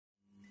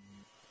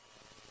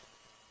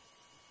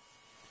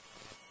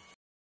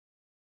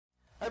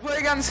play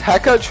against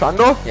Heka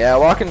Trundle? Yeah,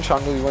 walk in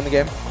Trundle, you win the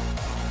game.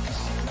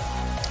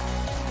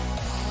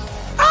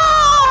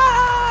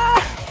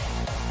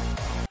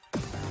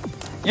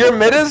 Your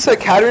mid is a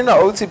Hecarim to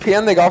OTP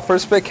and they got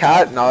first pick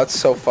cat? No, it's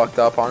so fucked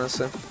up,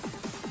 honestly.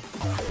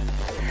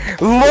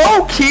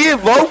 Low key,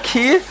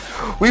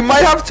 we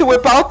might have to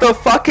whip out the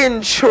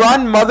fucking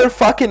Trun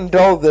motherfucking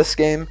dough this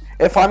game,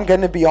 if I'm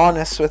gonna be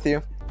honest with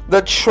you.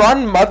 The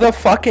Trun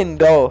motherfucking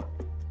dough.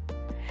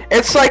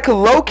 It's like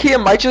low key, it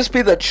might just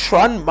be the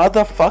Trun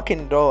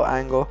motherfucking dough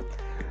angle.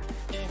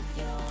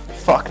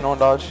 Fuck, no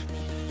dodge.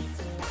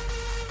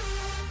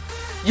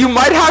 You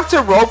might have to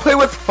roleplay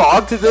with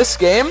Fogged this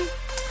game.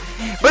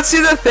 But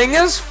see, the thing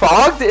is,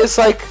 Fogged is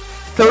like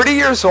 30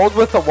 years old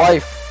with a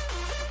wife.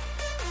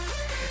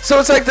 So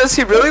it's like, does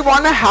he really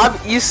want to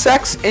have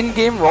E-Sex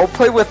in-game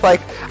roleplay with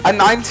like a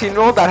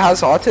 19-year-old that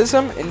has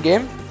autism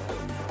in-game?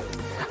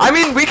 I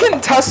mean, we can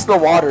test the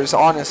waters,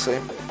 honestly.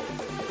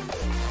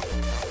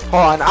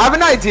 Hold on, I have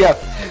an idea.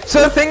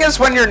 So the thing is,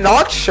 when you're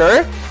not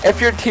sure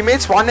if your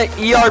teammates want to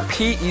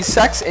ERP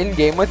E-Sex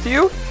in-game with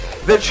you,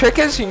 the trick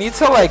is you need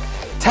to like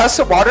test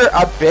the water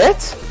a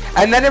bit.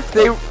 And then if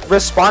they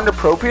respond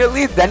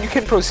appropriately, then you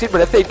can proceed.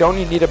 But if they don't,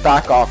 you need to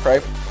back off,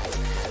 right?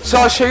 So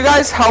I'll show you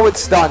guys how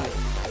it's done.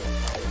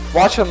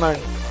 Watch and learn.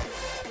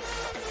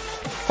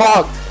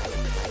 Fogged.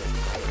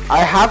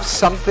 I have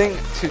something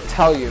to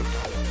tell you.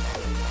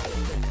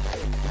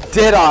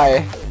 Did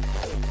I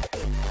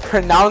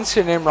pronounce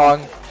your name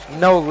wrong?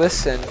 No,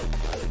 listen.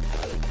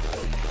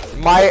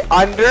 My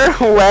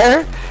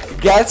underwear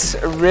gets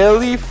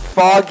really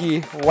foggy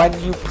when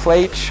you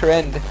play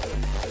Trend.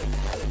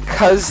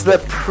 Cause the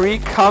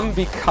pre-cum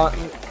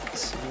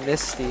becomes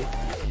misty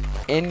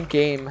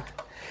in-game.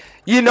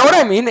 You know what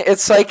I mean?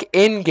 It's like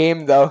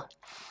in-game though.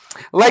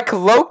 Like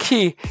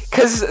low-key.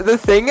 Cause the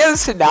thing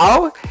is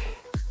now...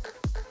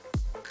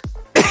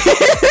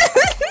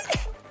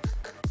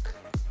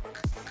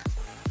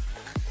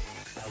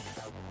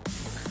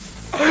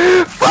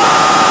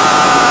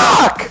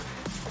 Fuck!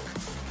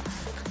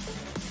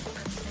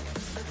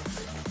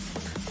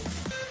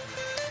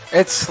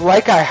 It's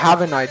like I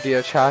have an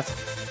idea, chat.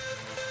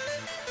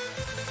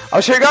 I'll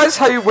show you guys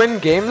how you win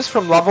games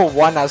from level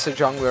 1 as a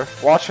jungler.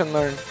 Watch and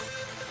learn.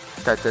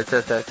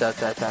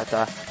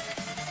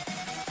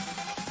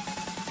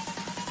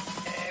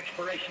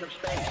 Exploration of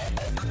space.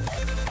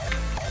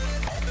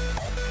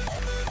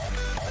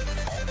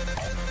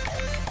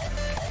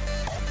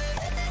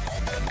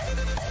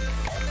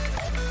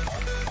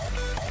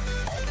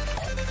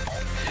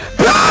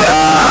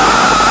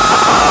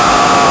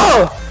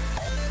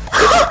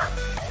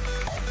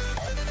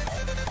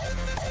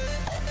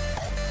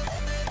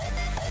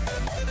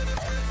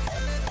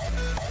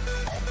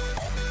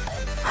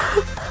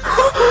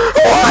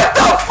 What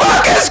the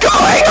fuck is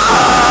going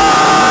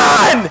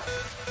on?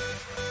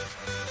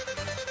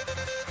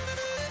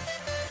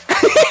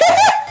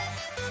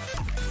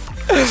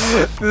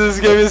 This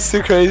game is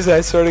too crazy,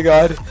 I swear to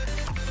God.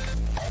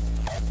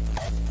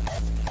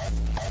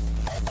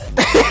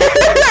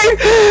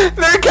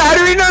 Their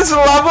Katarina's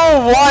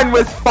level 1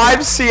 with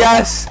 5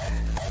 CS.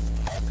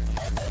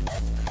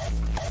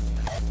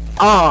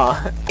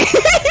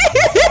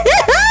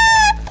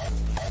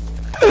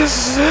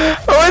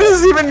 What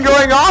is even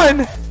going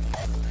on?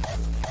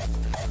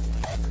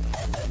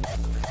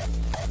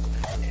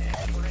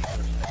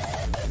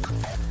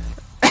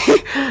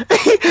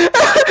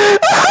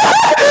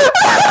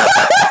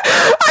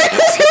 I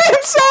just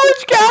getting so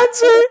much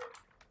cancer.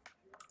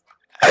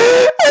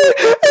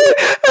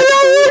 And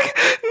I'm like,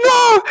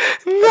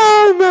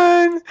 no,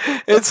 man.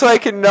 It's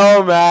like,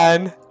 no,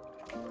 man.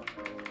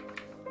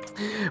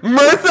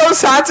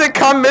 Murthos had to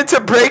come mid to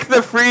break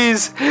the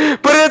freeze,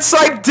 but it's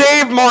like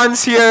Dave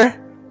Mons here.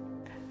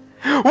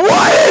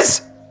 What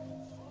is?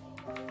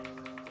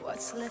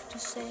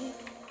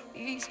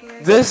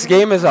 This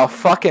game is a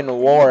fucking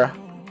war.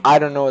 I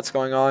don't know what's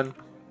going on.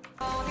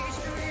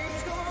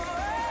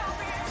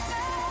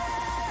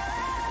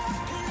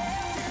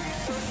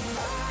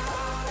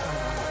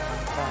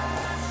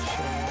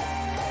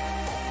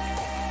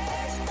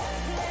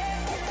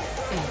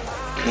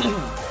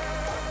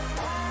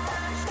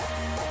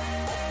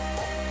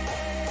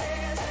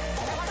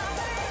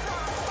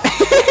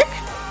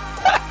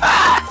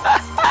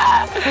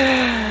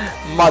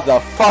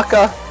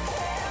 Motherfucker.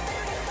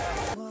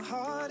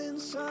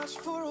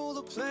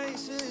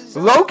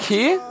 Low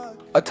key,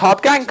 a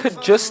top gang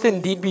could just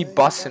indeed be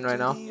busting right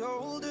now.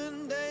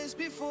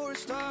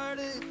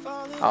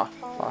 Oh,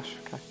 flash,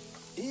 okay.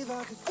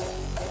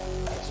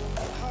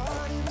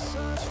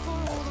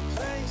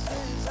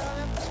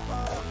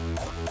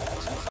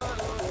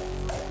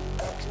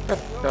 Good,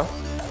 go.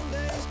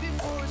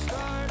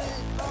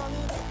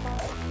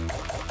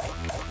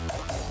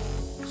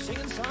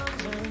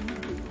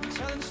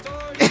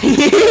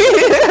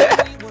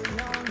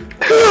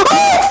 Oh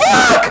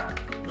fuck!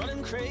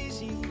 Running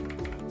crazy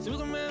through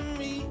the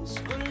memories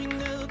when we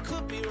never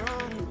could be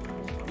wrong.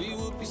 We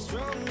would be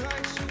strong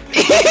like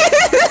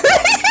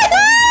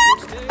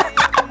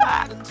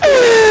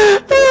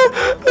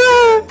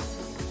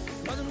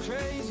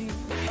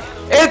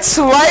It's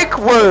like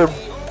we're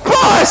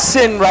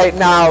bussin' right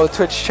now,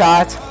 Twitch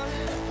chat.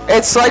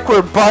 It's like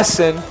we're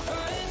bussin'.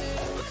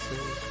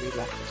 We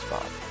left the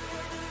spot.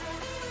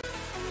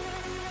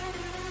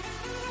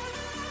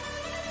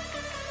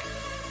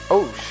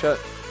 Oh shit.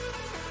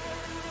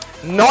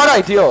 Not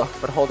ideal,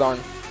 but hold on.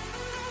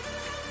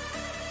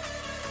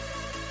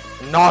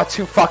 Not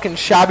too fucking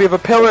shabby of a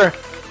pillar.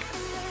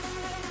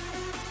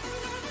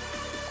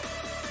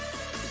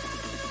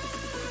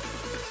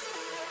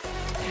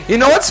 You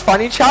know what's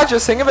funny, chat?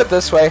 Just think of it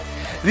this way.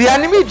 The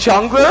enemy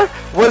jungler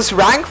was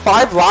rank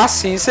 5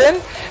 last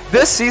season.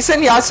 This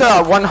season he has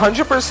a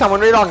 100% win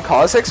rate on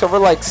Kha'Zix over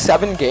like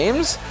 7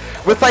 games.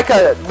 With like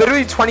a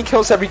literally 20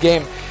 kills every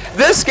game.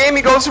 This game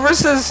he goes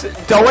versus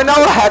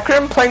Doaenel,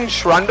 Hecarim playing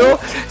Shrundle,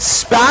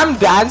 spam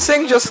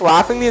dancing, just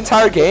laughing the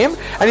entire game.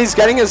 And he's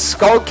getting his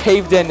skull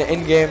caved in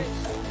game.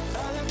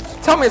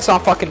 Tell me it's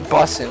not fucking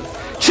bussin'.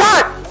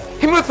 Chat!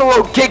 Hit me with a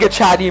little Giga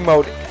Chat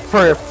emote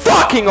for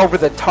fucking over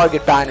the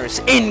target banners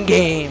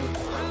in-game.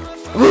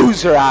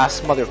 Loser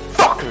ass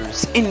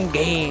motherfuckers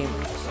in-game.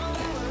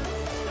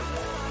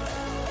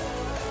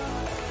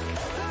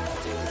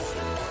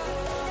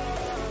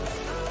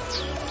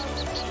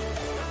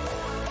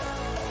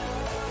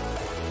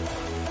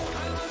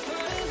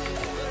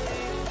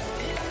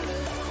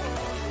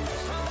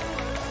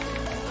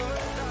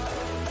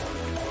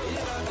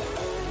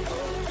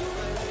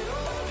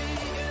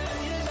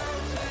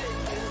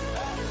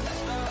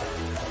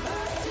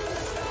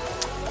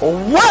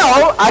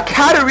 Well, a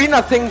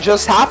Hecarim thing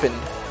just happened,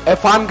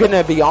 if I'm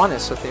gonna be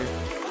honest with you.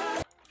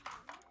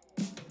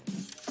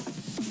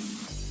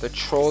 The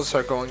trolls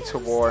are going to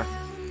war.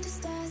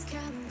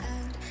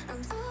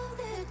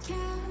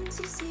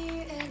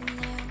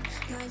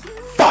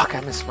 Fuck, I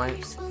missed mine.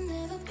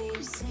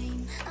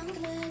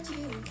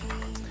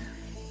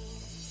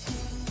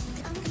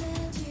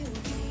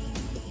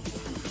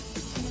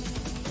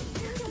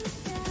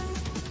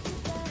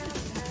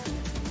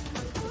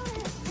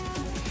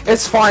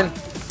 It's fine.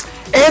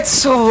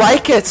 It's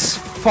like it's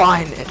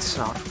fine. It's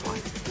not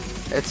fine.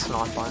 It's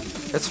not fine.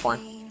 It's fine.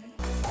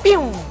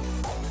 Pew!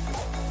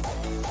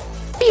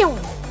 Pew!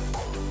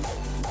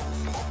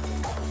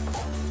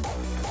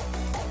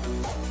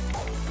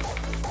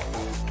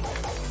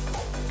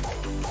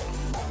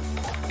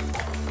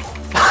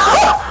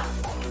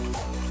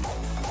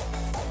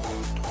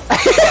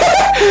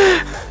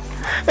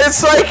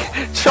 It's like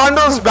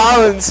Trundle's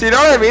balance. You know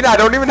what I mean? I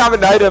don't even have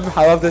an item.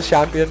 I love this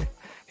champion.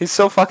 He's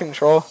so fucking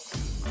troll.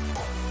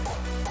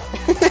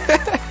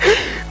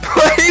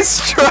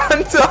 Plays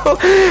Trundle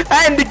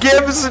and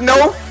gives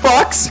no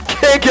fucks.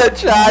 Giga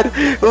Chad.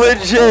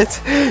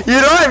 Legit. You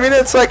know what I mean?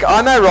 It's like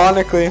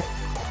unironically.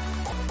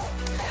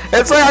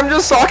 It's like I'm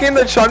just talking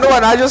to Trundle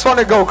and I just want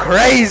to go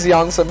crazy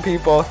on some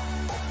people.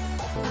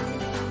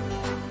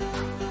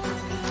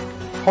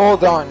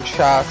 Hold on,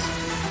 chat.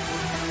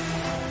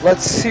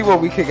 Let's see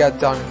what we could get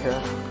done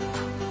here.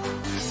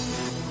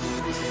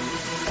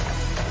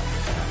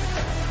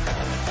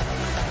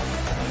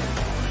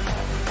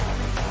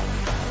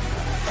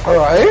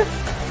 Alright.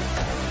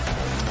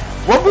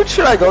 What boot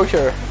should I go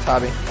here,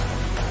 Tabby?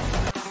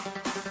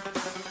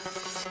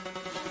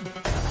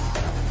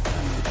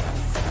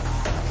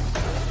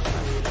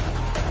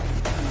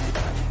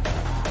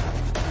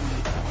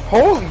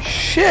 Holy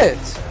shit!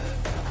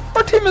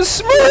 Our team is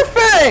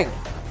smurfing!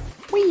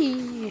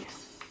 Whee!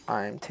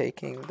 I'm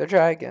taking the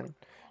dragon.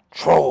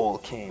 Troll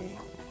King.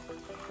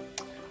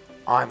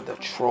 I'm the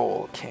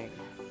Troll King.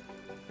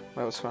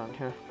 Wait, what's going on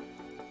here?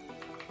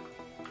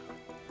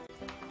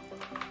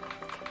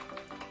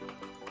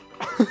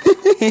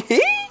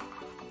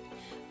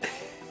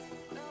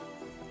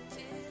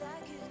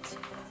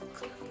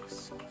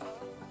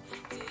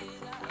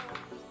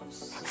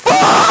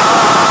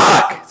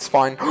 Fuck! It's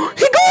fine. He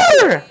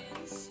got her!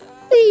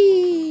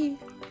 Whee!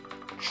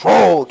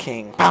 Troll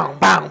King. Bam,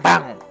 bam,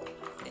 bam.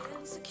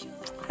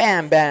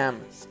 Bam,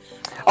 bam.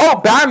 Oh,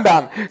 bam,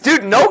 bam.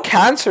 Dude, no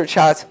cancer,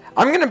 chat.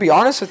 I'm gonna be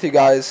honest with you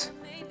guys.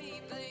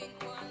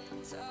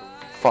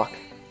 Fuck.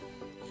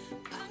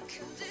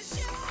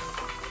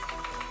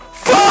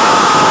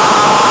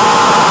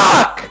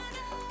 Fuck!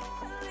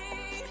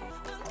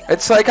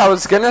 It's like I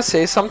was gonna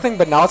say something,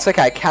 but now it's like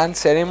I can't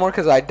say it anymore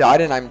because I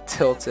died and I'm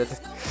tilted.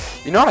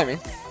 You know what I mean?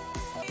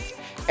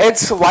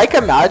 It's like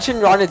imagine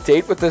you're on a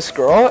date with this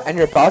girl and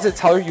you're about to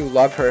tell her you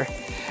love her.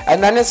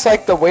 And then it's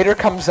like the waiter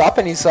comes up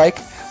and he's like,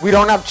 we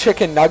don't have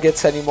chicken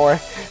nuggets anymore.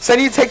 So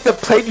then you take the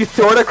plate, you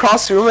throw it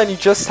across the room and you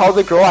just tell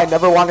the girl, I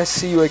never want to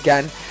see you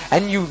again.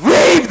 And you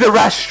leave the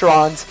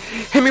restaurant.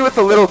 Hit me with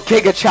a little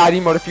Giga Chat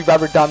emote if you've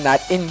ever done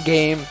that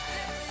in-game.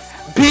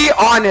 Be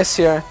honest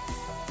here.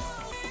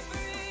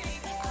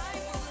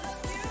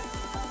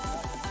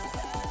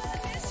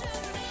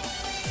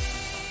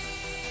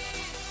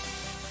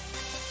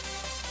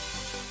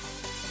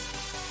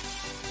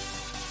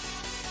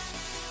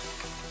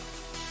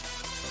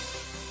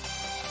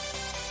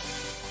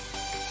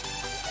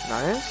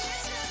 Nice.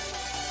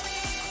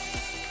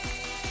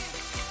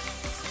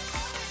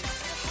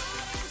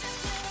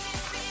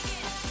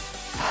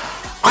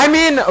 I'm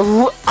mean,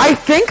 I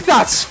think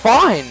that's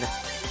fine.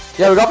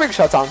 Yeah, we got big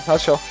shutdown.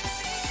 That's chill.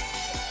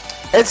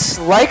 It's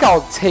like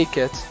I'll take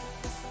it.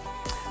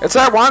 It's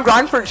like I want to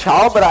grind for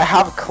child, but I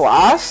have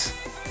class.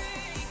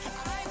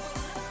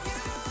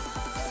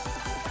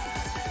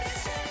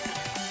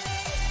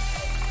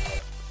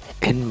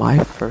 In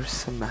my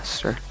first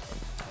semester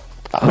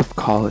of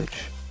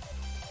college,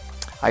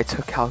 I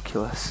took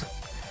calculus.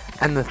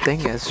 And the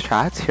thing is,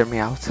 chat, hear me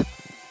out.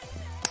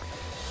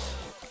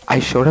 I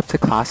showed up to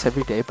class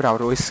every day, but I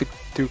would always sleep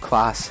through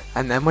class.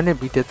 And then when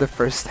we did the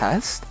first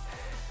test,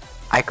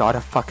 I got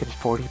a fucking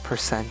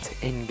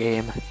 40% in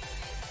game.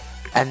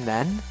 And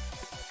then,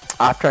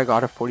 after I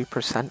got a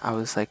 40%, I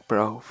was like,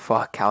 bro,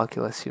 fuck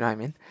calculus, you know what I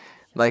mean?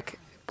 Like,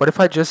 what if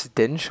I just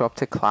didn't show up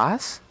to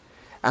class?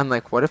 And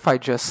like, what if I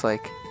just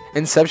like,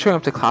 instead of showing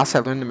up to class, I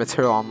learned the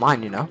material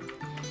online, you know?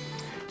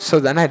 So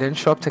then I didn't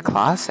show up to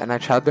class, and I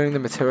tried learning the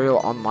material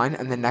online,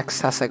 and the next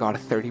test I got a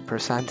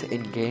 30%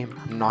 in game.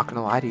 I'm not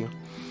gonna lie to you.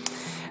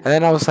 And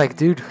then I was like,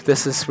 dude,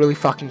 this is really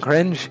fucking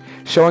cringe.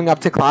 Showing up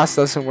to class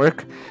doesn't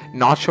work.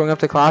 Not showing up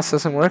to class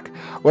doesn't work.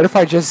 What if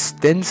I just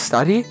didn't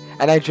study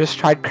and I just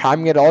tried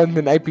cramming it all in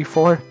the night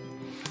before?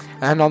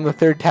 And on the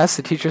third test,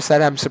 the teacher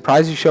said, I'm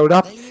surprised you showed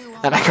up.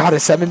 And I got a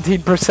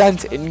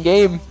 17% in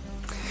game.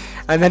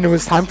 And then it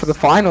was time for the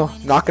final.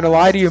 Not gonna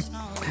lie to you.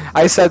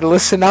 I said,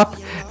 listen up.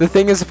 The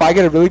thing is, if I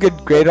get a really good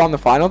grade on the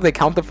final, they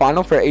count the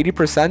final for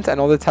 80% and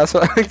all the tests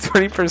are like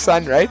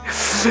 20%, right?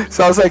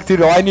 So I was like,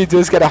 dude, all I need to do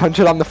is get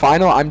 100 on the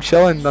final. I'm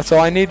chilling. That's all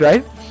I need,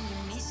 right?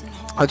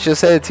 Let's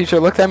just say the teacher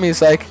looked at me. He's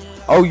like,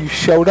 oh, you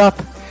showed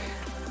up.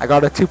 I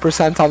got a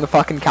 2% on the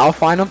fucking cal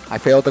final. I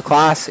failed the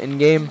class in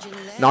game.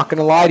 Not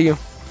gonna lie to you.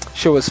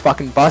 Shit was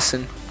fucking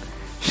bussin'.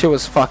 Shit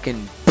was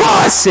fucking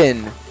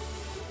bussin'.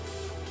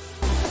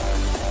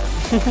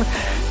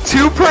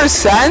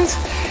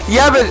 2%?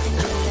 Yeah, but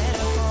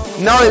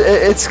no,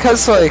 it's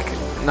cause like,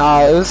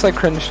 nah, it was like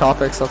cringe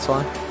topics, that's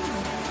why.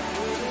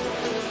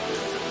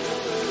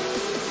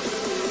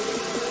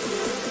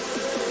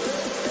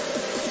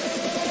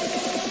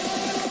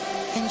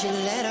 And you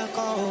let her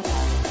go.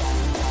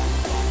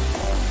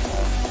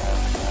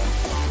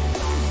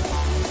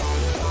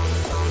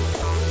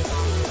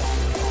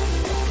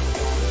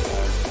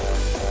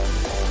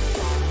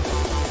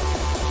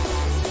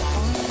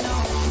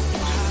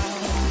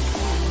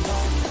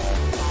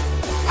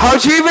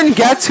 How'd you even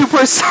get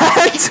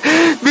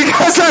 2%?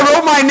 Because I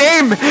wrote my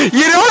name.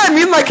 You know what I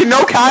mean? Like,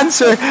 no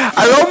cancer.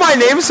 I wrote my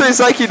name, so he's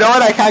like, you know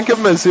what? I can't give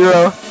him a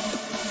 0.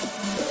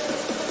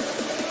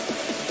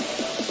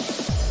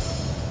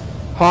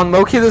 Hold on,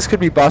 low-key, this could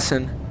be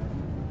bussin'.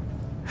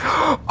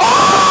 Oh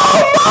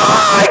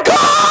my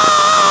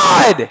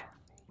god!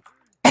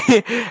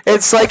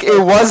 It's like it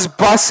was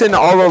bussin'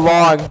 all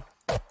along.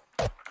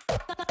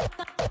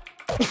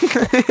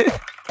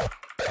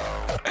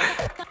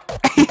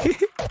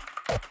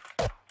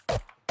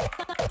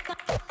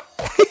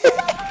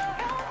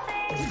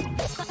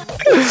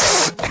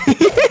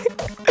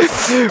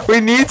 We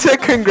need to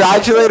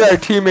congratulate our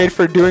teammate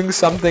for doing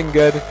something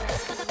good.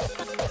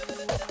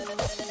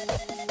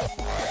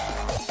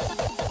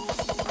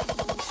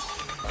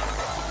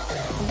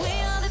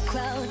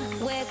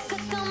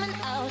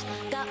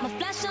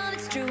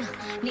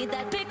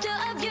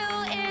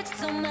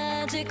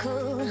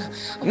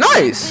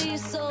 Nice!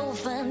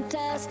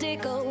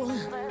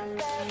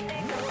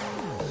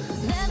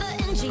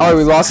 Oh,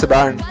 we lost the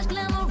Baron.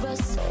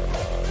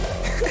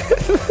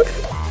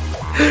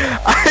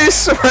 I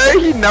swear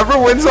he never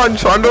wins on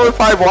Trundle if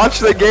I watch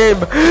the game.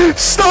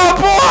 Stop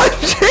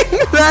watching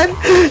then!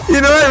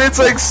 You know what I mean? It's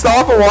like,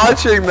 stop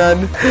watching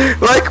then.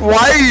 Like,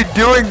 why are you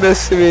doing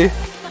this to me?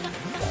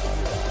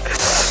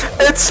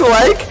 It's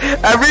like,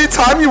 every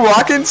time you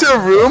walk into a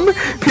room,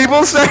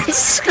 people start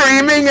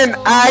screaming in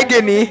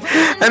agony.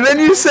 And then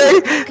you say,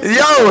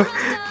 yo,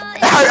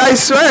 I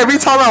swear every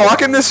time I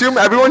walk in this room,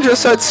 everyone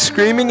just starts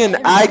screaming in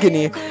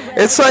agony.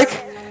 It's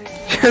like,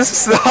 just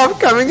stop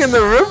coming in the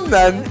room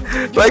then.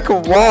 Like,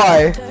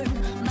 why?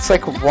 It's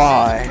like,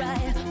 why?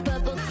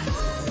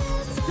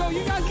 Yo,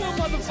 you guys know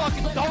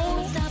motherfucking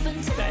Doaenel?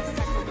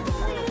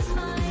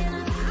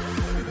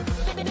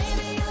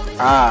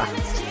 Ah.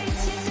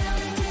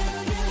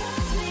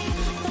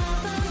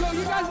 Yo,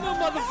 you guys know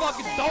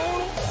motherfucking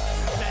Doaenel?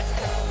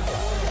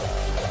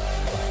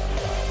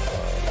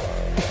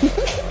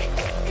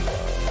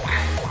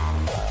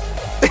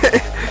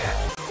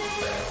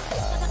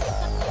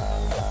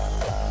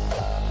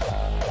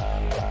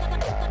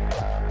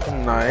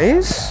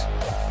 Nice.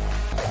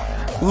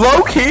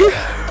 Low-key.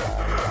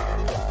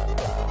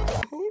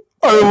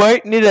 I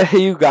might need to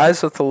hit you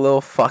guys with a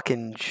little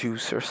fucking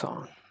juicer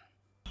song.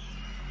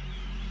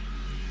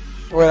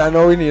 Wait, I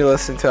know we need to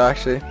listen to,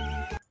 actually.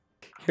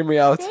 Hear me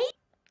out.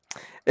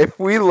 If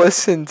we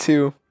listen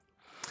to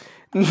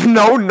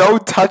No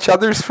touch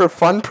others for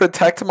fun,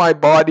 protect my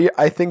body,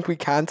 I think we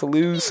can't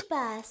lose.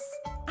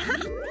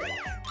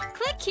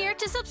 Click here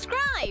to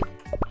subscribe.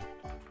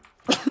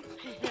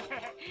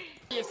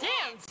 Curious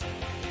hands.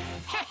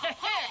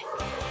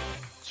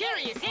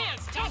 Curious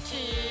hands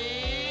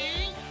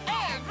touching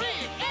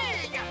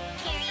everything.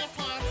 Curious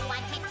hands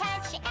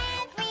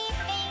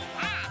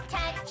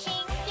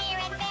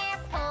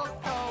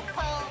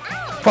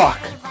fuck.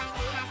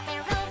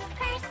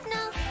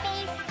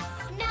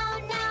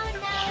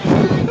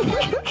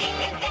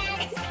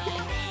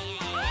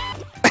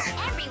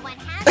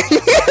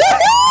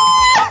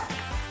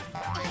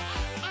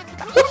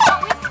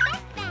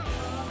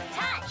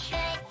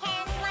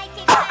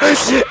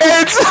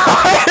 It's like,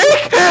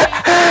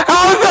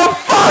 how the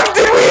fuck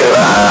did we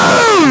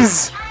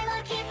lose?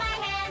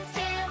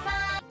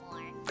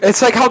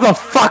 It's like, how the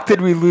fuck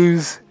did we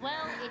lose? Well,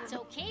 it's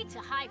okay to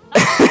high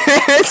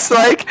five. It's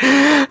like,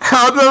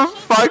 how the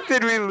fuck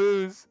did we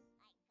lose?